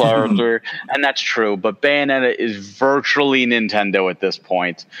new character. And that's true, but Bayonetta is virtually Nintendo at this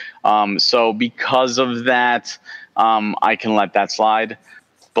point. So because of that, I can let that slide.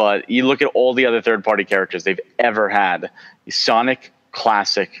 But you look at all the other third-party characters they've ever had. Sonic,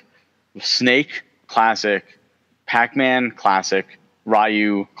 classic. Snake, classic. Pac-Man, classic.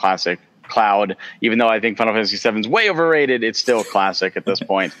 Ryu, classic. Cloud, even though I think Final Fantasy VII is way overrated, it's still classic at this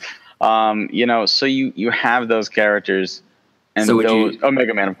point. So you have those characters, and so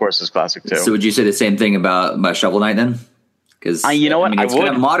Mega Man, of course, is classic too. So would you say the same thing about Shovel Knight then? Because you know what, it's kind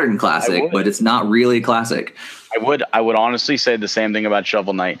of modern classic, but it's not really classic. I would honestly say the same thing about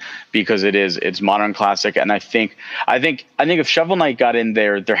Shovel Knight, because it's modern classic, and I think if Shovel Knight got in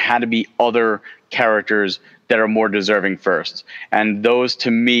there had to be other characters that are more deserving first, and those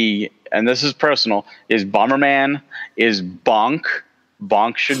to me, and this is personal, is Bomberman, is Bonk.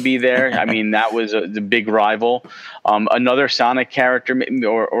 Bonk should be there. I mean, that was the big rival. Another Sonic character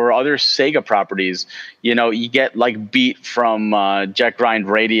or other Sega properties. You get like Beat from Jet Grind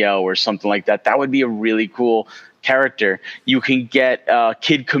Radio or something like that. That would be a really cool character. You can get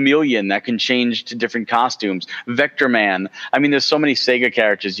Kid Chameleon that can change to different costumes. Vector Man. I mean, there's so many Sega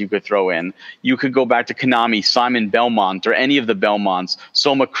characters you could throw in. You could go back to Konami, Simon Belmont, or any of the Belmonts.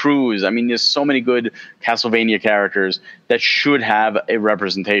 Soma Cruz. I mean, there's so many good Castlevania characters that should have a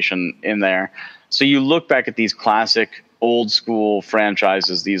representation in there. So you look back at these classic old school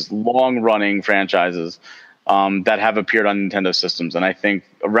franchises, these long running franchises, that have appeared on Nintendo systems, and I think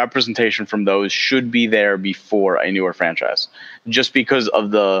a representation from those should be there before a newer franchise, just because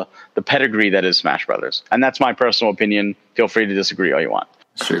of the pedigree that is Smash Brothers. And that's my personal opinion. Feel free to disagree all you want.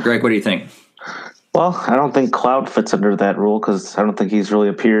 Sure, Greg, what do you think? Well, I don't think Cloud fits under that rule, because I don't think he's really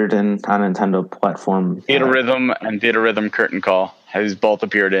appeared on Nintendo platform. Theater Rhythm and Theater Rhythm Curtain Call has both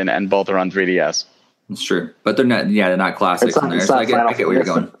appeared in, and both are on 3DS. It's true, but they're not. Yeah, they're not classics in there. So I get where you're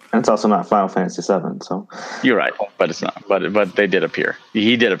going. And it's also not Final Fantasy VII. So you're right, but it's not. But they did appear.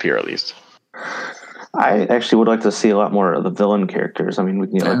 He did appear at least. I actually would like to see a lot more of the villain characters. I mean, we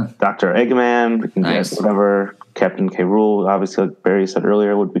can get like Dr. Eggman. We can get whatever. Captain K. Rool, obviously, like Barry said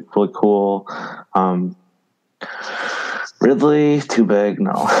earlier, would be really cool. Ridley, too big.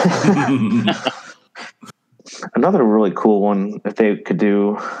 No. Another really cool one, if they could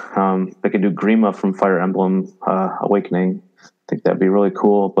do Grima from Fire Emblem Awakening. I think that'd be really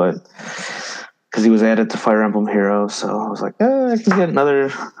cool, but because he was added to Fire Emblem Heroes, so I was like, I can get another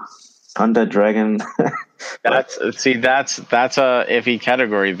undead dragon. That's a iffy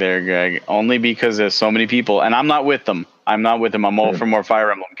category there, Greg. Only because there's so many people, and I'm not with them. I'm all for more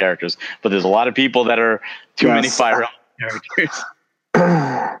Fire Emblem characters, but there's a lot of people that are too many Fire Emblem characters.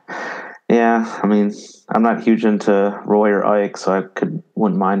 Yeah, I mean, I'm not huge into Roy or Ike, so I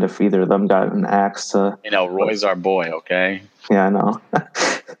wouldn't mind if either of them got an axe to... Roy's our boy, okay? Yeah, I know.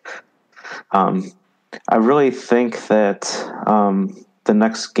 I really think that the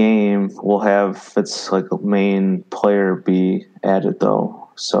next game will have its like main player be added, though.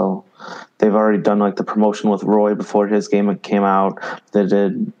 So they've already done like the promotion with Roy before his game came out. They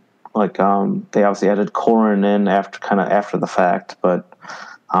did like they obviously added Corrin in after the fact, but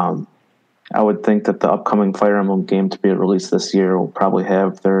I would think that the upcoming Fire Emblem game to be released this year will probably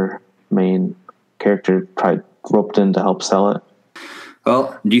have their main character probably roped in to help sell it.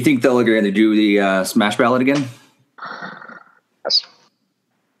 Well, do you think they'll agree to do the Smash Ballot again? Yes.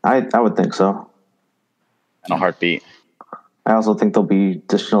 I would think so. In a heartbeat. I also think there'll be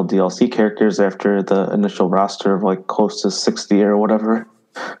additional DLC characters after the initial roster of like close to 60 or whatever,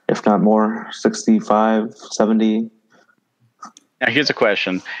 if not more, 65, 70. Now, here's a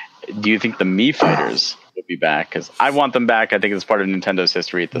question. Do you think the Mii Fighters will be back? Because I want them back. I think it's part of Nintendo's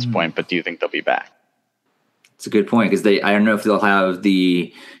history at this point, but do you think they'll be back? It's a good point, because I don't know if they'll have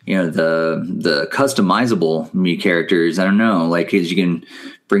the customizable Mii characters. I don't know, like, because you can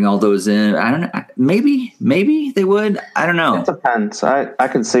bring all those in. I don't know. Maybe they would. I don't know. It depends. I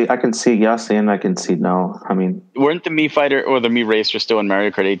can see yes and I can see no. I mean, weren't the Mii Fighter or the Mii Racer still in Mario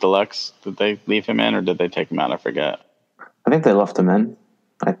Kart 8 Deluxe? Did they leave him in, or did they take him out? I forget. I think they left him in.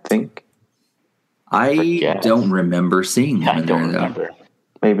 I think. I forget. don't remember seeing them I in don't there, remember.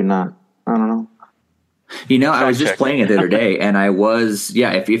 Maybe not. I don't know. I was just playing it the other day, and I was,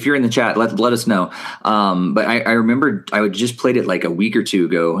 if you're in the chat, let us know. But I remember I had just played it like a week or two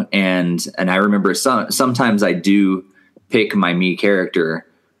ago, and I remember sometimes I do pick my me character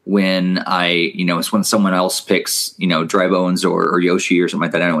when it's when someone else picks, Dry Bones or Yoshi or something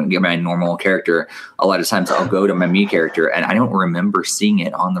like that. I don't get my normal character. A lot of times I'll go to my me character, and I don't remember seeing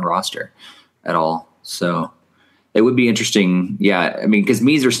it on the roster at all. So it would be interesting. Yeah. I mean, because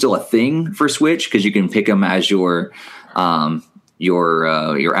Mii's are still a thing for Switch because you can pick them as your avatar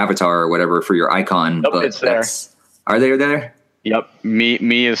or whatever for your icon. Nope, but it's there. Are they there? Yep.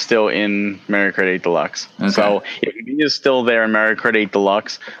 Me is still in Mario Kart 8 Deluxe. Okay. So if me is still there in Mario Kart 8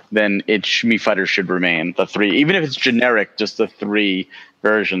 Deluxe, then Mii Fighter should remain. The 3, even if it's generic, just the 3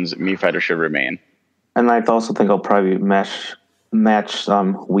 versions, Mii Fighter should remain. And I also think I'll probably match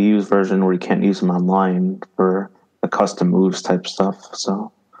Wii U's version where you can't use them online for the custom moves type stuff.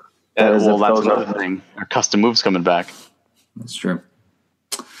 So that's another thing. Our custom moves coming back. That's true.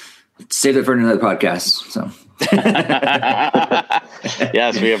 Save it for another podcast. So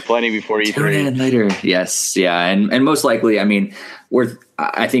yes, we have plenty before E3. Tune in later. Yes, yeah, and most likely, I mean,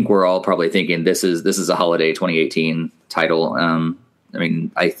 I think we're all probably thinking this is a holiday 2018 title. I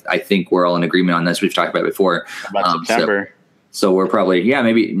mean, I think we're all in agreement on this. We've talked about it before. About September. So we're probably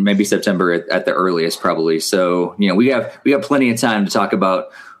maybe September at the earliest probably. So we have plenty of time to talk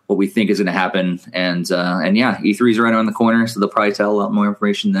about what we think is going to happen, and E3 is right around the corner, so they'll probably tell a lot more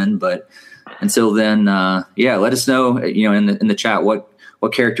information then. But until then, let us know in the chat what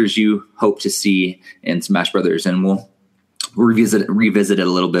characters you hope to see in Smash Brothers, and we'll revisit it a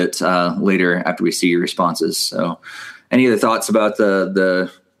little bit later after we see your responses. So, any other thoughts about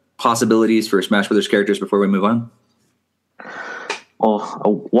the possibilities for Smash Brothers characters before we move on? Well,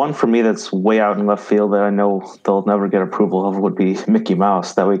 one for me that's way out in left field that I know they'll never get approval of would be Mickey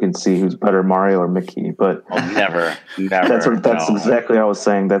Mouse. That we can see who's better, Mario or Mickey. But never. That's exactly what I was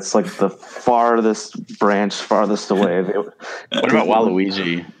saying. That's like the farthest away. What about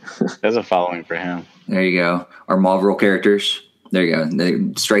Waluigi? There's a following for him. There you go. Or Marvel characters. There you go.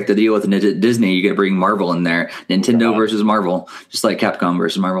 They strike the deal with Disney. You got to bring Marvel in there. Nintendo versus Marvel, just like Capcom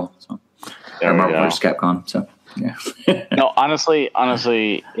versus Marvel. So. Or Marvel versus Capcom. So. Yeah. No, honestly,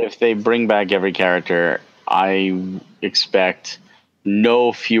 if they bring back every character, I expect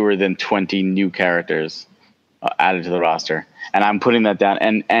no fewer than 20 new characters added to the roster, and I'm putting that down.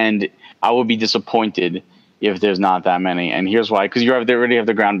 And I would be disappointed if there's not that many. And here's why: because they already have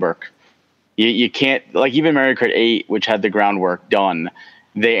the groundwork. You can't, like, even Mario Kart 8, which had the groundwork done,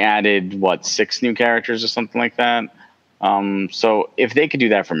 they added 6 new characters or something like that. So if they could do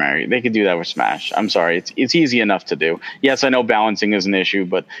that for Mario, they could do that with Smash. I'm sorry. It's easy enough to do. Yes, I know balancing is an issue,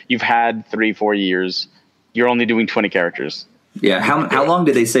 but you've had 3-4 years. You're only doing 20 characters. Yeah. How long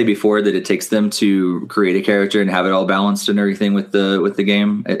did they say before that it takes them to create a character and have it all balanced and everything with the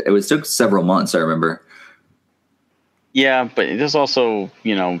game? It took several months, I remember. Yeah, but there's also,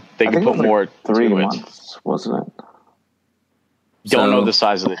 they can put more 3 to months, wasn't it? Don't know the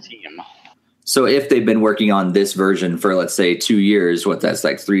size of the team. So if they've been working on this version for, let's say, 2 years, that's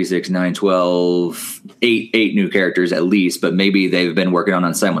like 3, 6, 9, 12, 8 new characters at least, but maybe they've been working on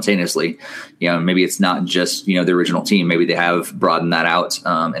it simultaneously. Maybe it's not just, the original team. Maybe they have broadened that out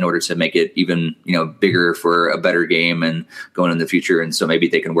in order to make it even, bigger for a better game and going in the future. And so maybe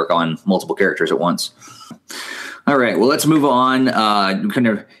they can work on multiple characters at once. All right, well, let's move on. Kind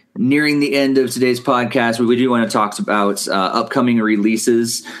of nearing the end of today's podcast, we do want to talk about upcoming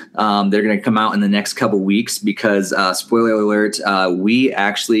releases. They're going to come out in the next couple weeks because, spoiler alert, we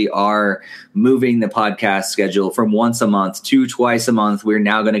actually are moving the podcast schedule from once a month to twice a month. We're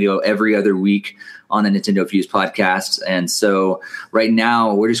now going to go every other week on the NintendoFuse podcast. And so right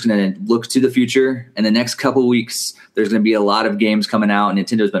now we're just going to look to the future. In the next couple weeks, there's going to be a lot of games coming out.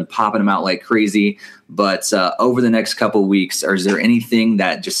 Nintendo's been popping them out like crazy. But over the next couple weeks, is there anything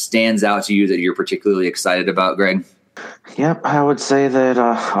that just stands out to you that you're particularly excited about, Greg? Yep, I would say that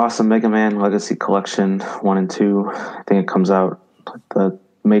Awesome Mega Man Legacy Collection 1 and 2, I think it comes out the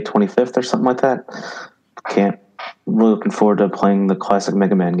May 25th or something like that. Really looking forward to playing the classic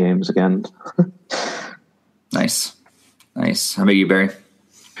Mega Man games again. Nice. How about you, Barry?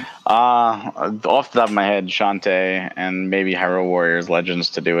 Off the top of my head, Shantae and maybe Hyrule Warriors Legends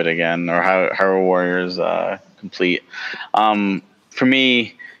to do it again, or Hyrule Warriors Complete. For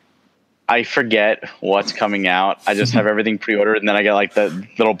me, I forget what's coming out. I just have everything pre-ordered, and then I get like the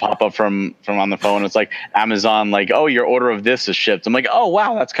little pop-up from on the phone. It's like Amazon, like, oh, your order of this is shipped. I'm like, oh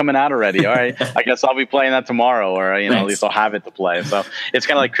wow, that's coming out already. All right, I guess I'll be playing that tomorrow, or Nice. at least I'll have it to play. So it's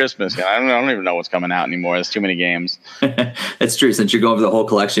kind of like Christmas. I don't even know what's coming out anymore. There's too many games. It's true. Since you're going for the whole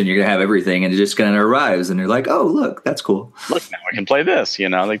collection, you're gonna have everything, and it just kind of arrives, and you're like, oh, look, that's cool. Look, now I can play this.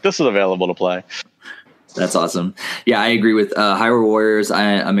 Like this is available to play. That's awesome. Yeah, I agree with Hyrule Warriors.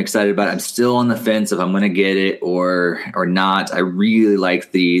 I'm excited about it. I'm still on the fence if I'm going to get it or not. I really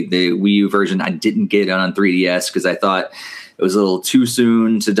like the Wii U version. I didn't get it on 3DS because I thought it was a little too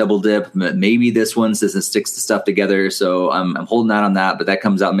soon to double dip. Maybe this one, since it sticks the stuff together. So I'm holding out on that, but that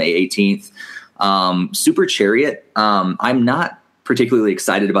comes out May 18th. Super Chariot. I'm not particularly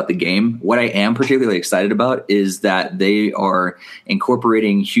excited about the game. What I am particularly excited about is that they are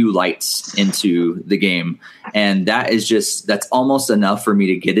incorporating hue lights into the game. And that's almost enough for me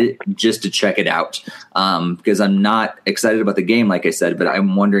to get it just to check it out. Because I'm not excited about the game, like I said, but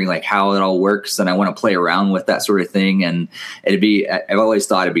I'm wondering like how it all works. And I want to play around with that sort of thing. And I've always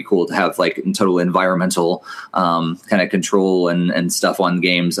thought it'd be cool to have like total environmental, kind of control and stuff on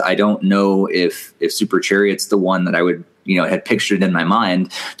games. I don't know if Super Chariot's the one that I would, had pictured in my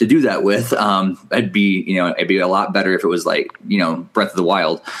mind to do that with. It'd be a lot better if it was like, Breath of the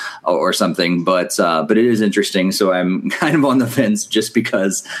Wild or something, but it is interesting. So I'm kind of on the fence just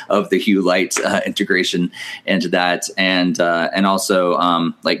because of the hue light integration into that. And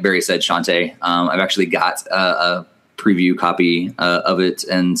also, like Barry said, Shantae, I've actually got a preview copy of it,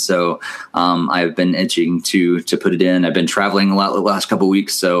 and so I've been itching to put it in. I've been traveling a lot the last couple of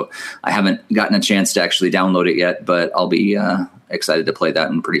weeks, so I haven't gotten a chance to actually download it yet, but I'll be excited to play that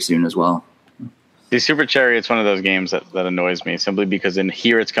in pretty soon as well. The Super Chariot's one of those games that annoys me, simply because in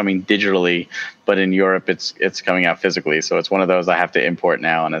here it's coming digitally, but in Europe it's coming out physically. So it's one of those I have to import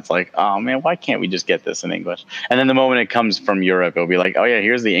now, and it's like, oh man, why can't we just get this in English? And then the moment it comes from Europe, it'll be like, oh yeah,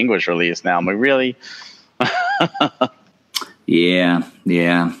 here's the English release now. I'm like, really? Yeah.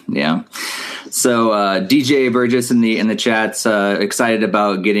 So DJ Burgess in the chat's excited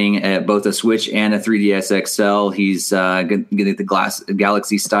about getting both a Switch and a 3DS XL. He's getting the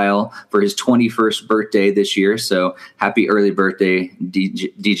Galaxy style for his 21st birthday this year. So happy early birthday,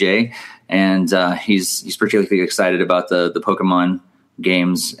 DJ! And he's particularly excited about the Pokemon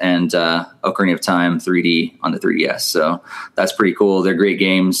games and Ocarina of Time 3D on the 3DS. So that's pretty cool. They're great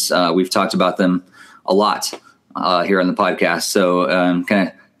games. We've talked about them a lot here on the podcast. So kind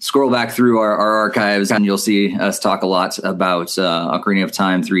of scroll back through our archives and you'll see us talk a lot about Ocarina of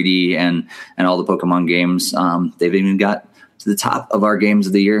Time 3D and all the Pokemon games. They've even got to the top of our games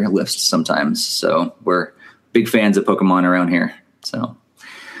of the year list sometimes. So we're big fans of Pokemon around here. So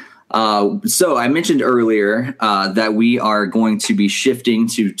I mentioned earlier that we are going to be shifting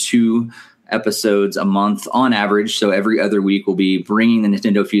to 2 episodes a month on average. So every other week we'll be bringing the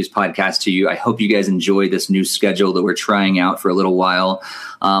Nintendo Fuse podcast to you. I hope you guys enjoy this new schedule that we're trying out for a little while.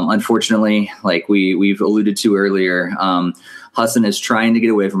 Unfortunately, like we've alluded to earlier, Hassan is trying to get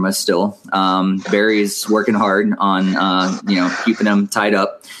away from us still. Barry's working hard on, keeping him tied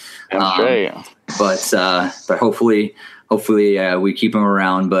up. That's right. But hopefully we keep him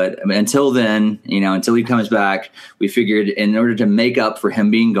around. But until then, until he comes back, we figured in order to make up for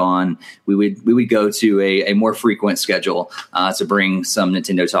him being gone, we would go to a more frequent schedule to bring some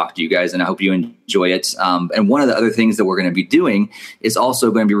Nintendo talk to you guys. And I hope you enjoy it. And one of the other things that we're going to be doing is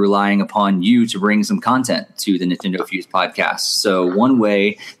also going to be relying upon you to bring some content to the Nintendo Fuse podcast. So one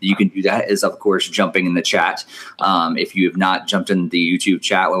way that you can do that is, of course, jumping in the chat. If you have not jumped in the YouTube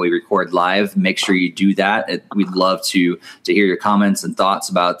chat when we record live, make sure you do that. We'd love to hear your comments and thoughts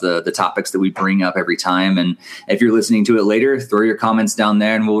about the topics that we bring up every time. And if you're listening to it later, throw your comments down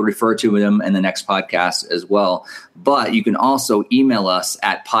there and we'll refer to them in the next podcast as well. But you can also email us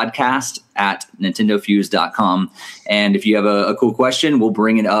at podcast@nintendofuse.com. And if you have a cool question, we'll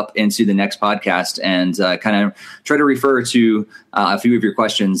bring it up into the next podcast and kind of try to refer to a few of your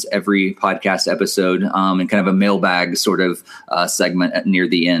questions every podcast episode and kind of a mailbag sort of segment near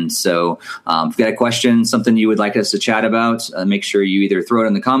the end. So if you've got a question, something you would like us to chat about, make sure you either throw it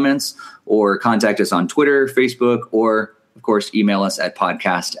in the comments or contact us on Twitter, Facebook, or, of course, email us at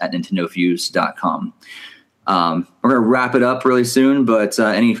podcast@nintendofuse.com. We're going to wrap it up really soon, but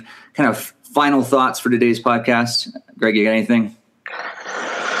any kind of final thoughts for today's podcast? Greg, you got anything?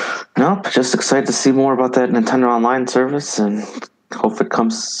 Nope, just excited to see more about that Nintendo Online service and hope it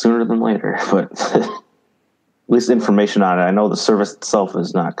comes sooner than later. But at least information on it. I know the service itself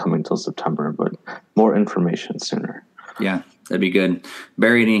is not coming till September, but more information sooner. Yeah, that'd be good.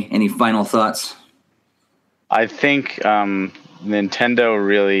 Barry, any final thoughts? I think Nintendo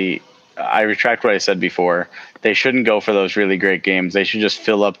really I retract what I said before. They shouldn't go for those really great games. They should just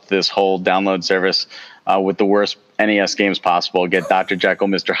fill up this whole download service with the worst NES games possible. Get Dr. Jekyll,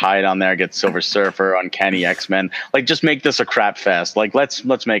 Mr. Hyde on there. Get Silver Surfer, Uncanny X-Men. Like, just make this a crap fest. Like,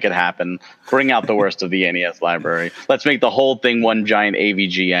 let's make it happen. Bring out the worst of the NES library. Let's make the whole thing one giant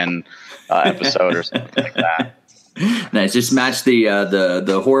AVGN episode or something like that. Nice. Just match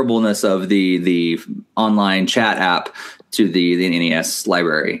the horribleness of the online chat app to the NES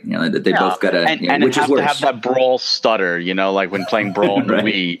library. You know, that they both got and which it is has worse. to have that Brawl stutter. You know, like when playing Brawl on the Right.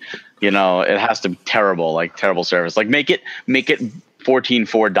 Wii. You know, it has to be terrible service. Like make it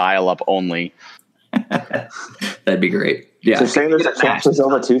 14.4 dial up only. That'd be great. Yeah. So saying there's a chance for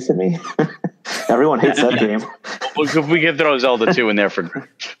Zelda 2 for me? Everyone hates that game. We could throw Zelda 2 in there for.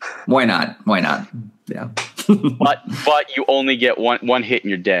 Why not? Yeah. but you only get one hit and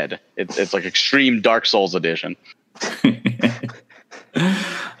you're dead. It's like extreme Dark Souls edition.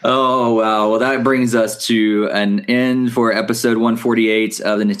 Oh, wow. Well, that brings us to an end for episode 148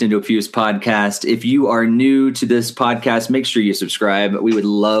 of the NintendoFuse podcast. If you are new to this podcast, make sure you subscribe. We would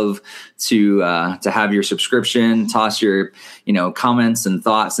love to have your subscription. Toss your comments and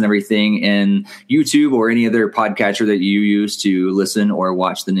thoughts and everything in YouTube or any other podcatcher that you use to listen or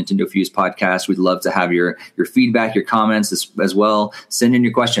watch the NintendoFuse podcast. We'd love to have your feedback, your comments as well. Send in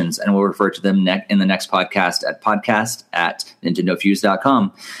your questions and we'll refer to them in the next podcast at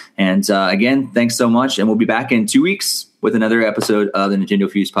podcast@nintendofuse.com. And again, thanks so much. And we'll be back in 2 weeks with another episode of the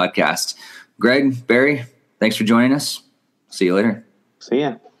NintendoFuse podcast. Greg, Barry, thanks for joining us. See you later. See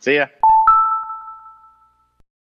ya. See ya.